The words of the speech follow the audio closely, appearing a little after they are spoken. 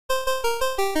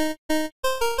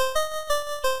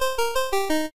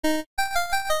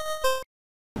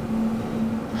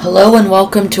Hello and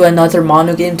welcome to another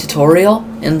MonoGame tutorial.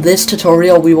 In this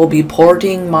tutorial we will be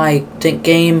porting my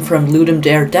game from Ludum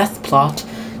Dare Deathplot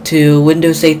to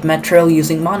Windows 8 Metro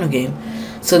using MonoGame.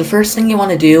 So the first thing you want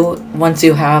to do, once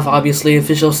you have obviously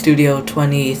Visual Studio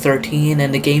 2013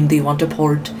 and the game that you want to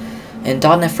port, and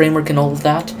 .NET Framework and all of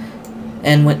that,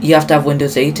 and you have to have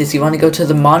Windows 8, is you want to go to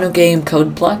the MonoGame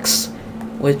Codeplex,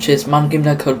 which is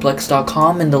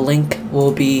monogame.codeplex.com, and the link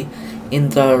will be in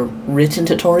the written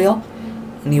tutorial.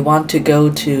 And you want to go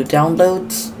to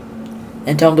downloads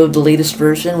and download the latest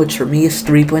version, which for me is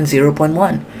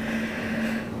 3.0.1.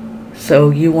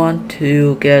 So you want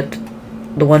to get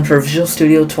the one for Visual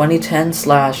Studio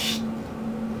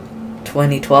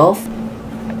 2010/2012.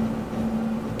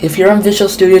 If you're on Visual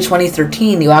Studio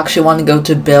 2013, you actually want to go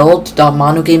to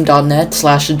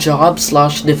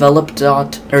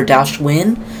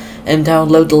build.monogame.net/job/develop.win and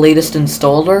download the latest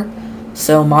installer.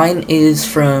 So mine is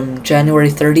from January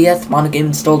 30th, MonoGame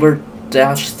installer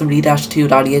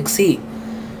 -3-2.exe.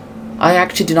 I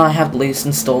actually do not have the latest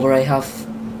installer. I have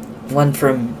one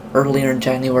from earlier in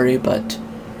January, but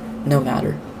no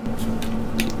matter.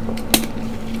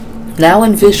 Now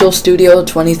in Visual Studio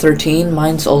 2013,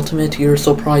 mine's Ultimate, yours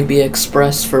will probably be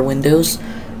Express for Windows.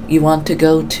 You want to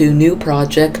go to New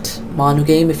Project,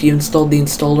 MonoGame. If you installed the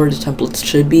installer, the templates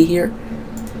should be here.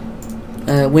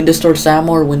 Windows Store SAM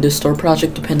or Windows Store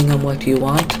Project, depending on what you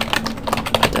want.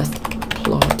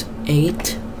 Deathplot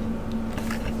 8.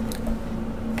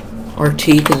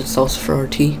 RT, because it's also for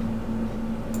RT.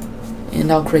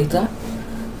 And I'll create that.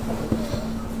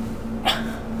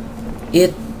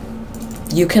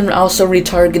 You can also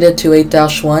retarget it to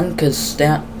 8-1, because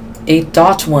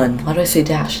 8.1, why do I say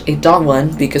dash?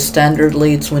 8.1, because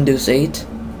standardly it's Windows 8.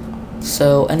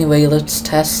 So anyway, let's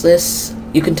test this.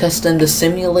 You can test in the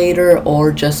simulator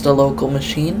or just a local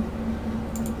machine.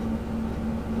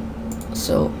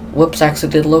 So, whoops,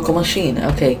 actually did a local machine.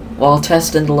 Okay, well, I'll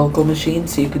test in the local machine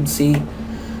so you can see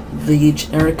the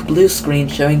generic blue screen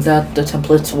showing that the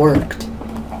templates worked,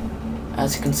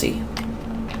 as you can see.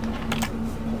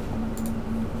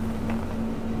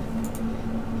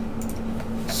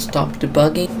 Stop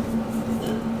debugging.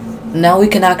 Now we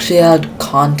can actually add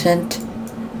content.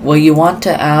 What you want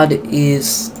to add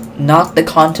is not the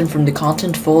content from the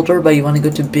content folder, but you want to go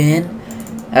to bin,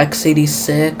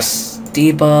 x86,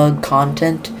 debug,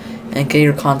 content, and get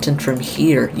your content from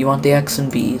here. You want the X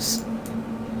and B's.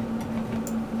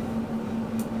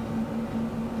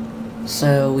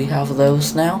 So we have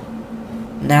those now.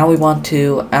 Now we want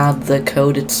to add the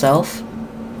code itself.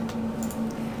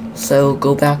 So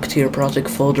go back to your project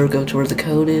folder, go to where the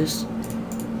code is.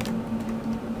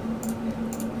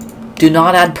 Do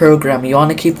not add program. You want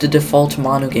to keep the default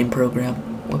MonoGame program.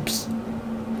 Whoops.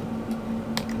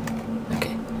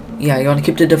 Okay. Yeah, you want to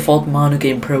keep the default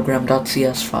MonoGame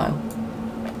program.cs file.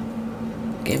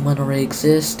 Game one already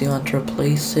exists. Do you want to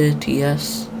replace it?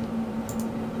 Yes.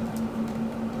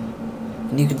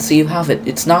 And you can see you have it.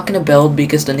 It's not going to build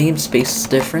because the namespace is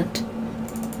different.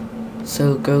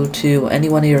 So go to any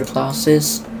one of your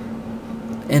classes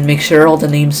and make sure all the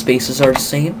namespaces are the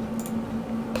same.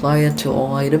 Apply it to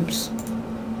all items.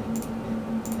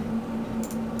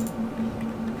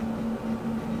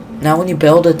 Now when you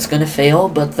build, it's gonna fail,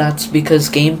 but that's because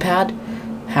Gamepad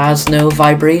has no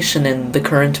vibration in the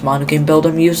current MonoGame build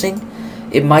I'm using.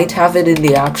 It might have it in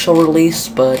the actual release,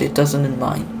 but it doesn't in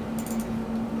mine.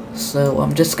 So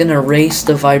I'm just gonna erase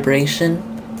the vibration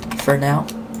for now,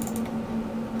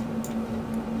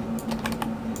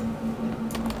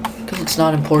 because it's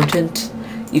not important.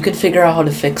 You can figure out how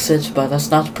to fix it, but that's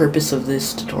not the purpose of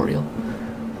this tutorial.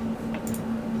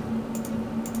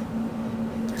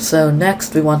 So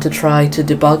next we want to try to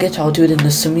debug it. I'll do it in the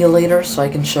simulator so I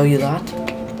can show you that.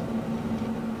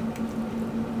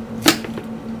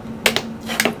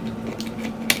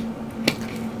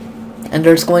 And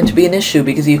there's going to be an issue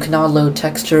because you cannot load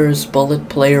textures. Bullet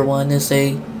Player 1 is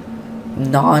a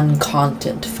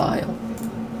non-content file.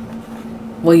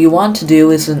 What you want to do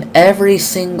is in every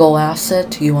single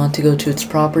asset, you want to go to its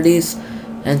properties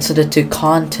and set it to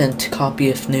content copy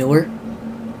if newer.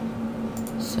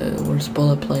 So where's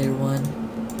Bullet Player 1?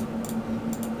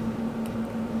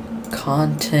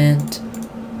 Content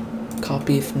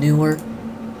copy if newer.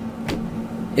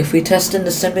 If we test in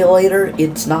the simulator,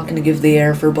 it's not going to give the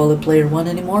error for Bullet Player 1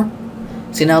 anymore.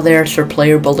 See, now the error's for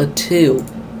Player Bullet 2.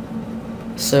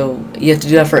 So you have to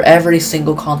do that for every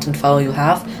single content file you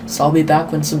have. So I'll be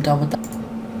back once I'm done with that.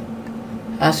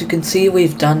 As you can see,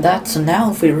 we've done that. So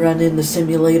now if we run in the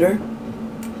simulator,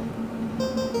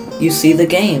 you see the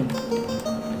game.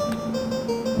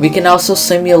 We can also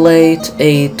simulate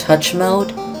a touch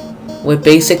mode with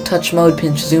basic touch mode,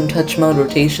 pinch zoom touch mode,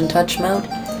 rotation touch mode.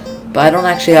 But I don't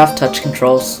actually have touch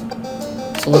controls.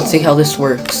 So let's see how this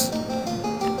works.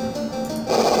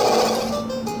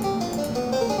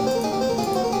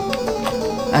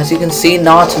 As you can see,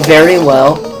 not very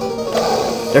well.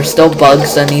 There's still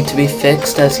bugs that need to be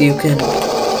fixed, as you can,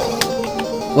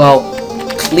 well,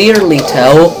 clearly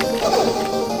tell.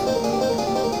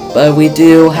 But we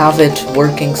do have it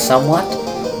working somewhat.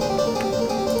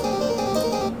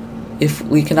 If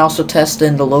we can also test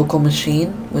in the local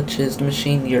machine, which is the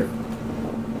machine you're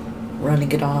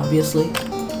running it on, obviously.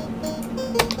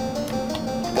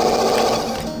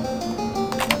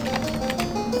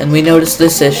 And we notice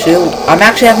this issue. I'm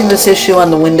actually having this issue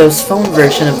on the Windows Phone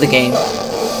version of the game.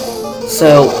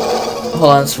 So,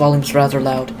 hold on, this volume's rather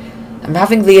loud. I'm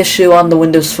having the issue on the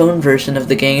Windows Phone version of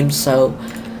the game, so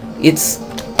it's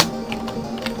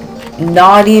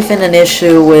not even an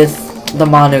issue with the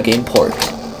MonoGame port.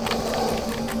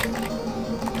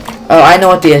 Oh, I know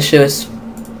what the issue is.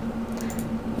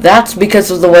 That's because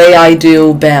of the way I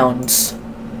do bounds.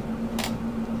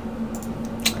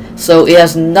 So it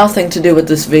has nothing to do with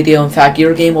this video. In fact,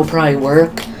 your game will probably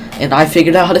work, and I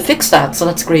figured out how to fix that, so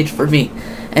that's great for me.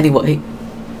 Anyway,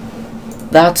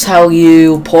 that's how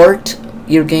you port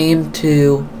your game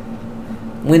to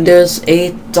Windows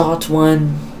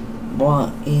 8.1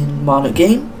 in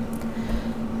MonoGame,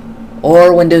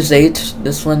 or Windows 8.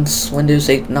 This one's Windows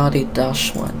 8, not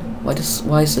 8-1.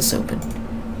 Why is this open?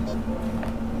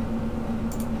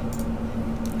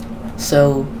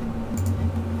 So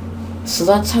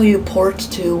that's how you port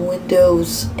to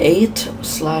Windows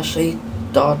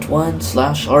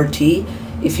 8/8.1/RT.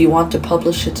 If you want to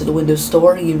publish it to the Windows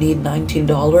Store, you need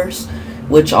 $19,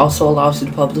 which also allows you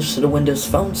to publish to the Windows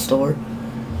Phone Store.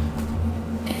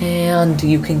 And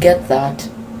you can get that,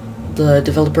 the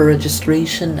developer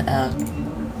registration, at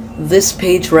this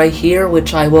page right here,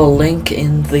 which I will link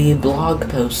in the blog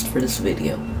post for this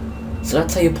video. So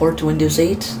that's how you port to Windows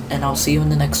 8, and I'll see you in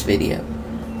the next video.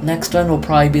 Next one will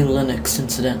probably be Linux,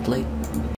 incidentally.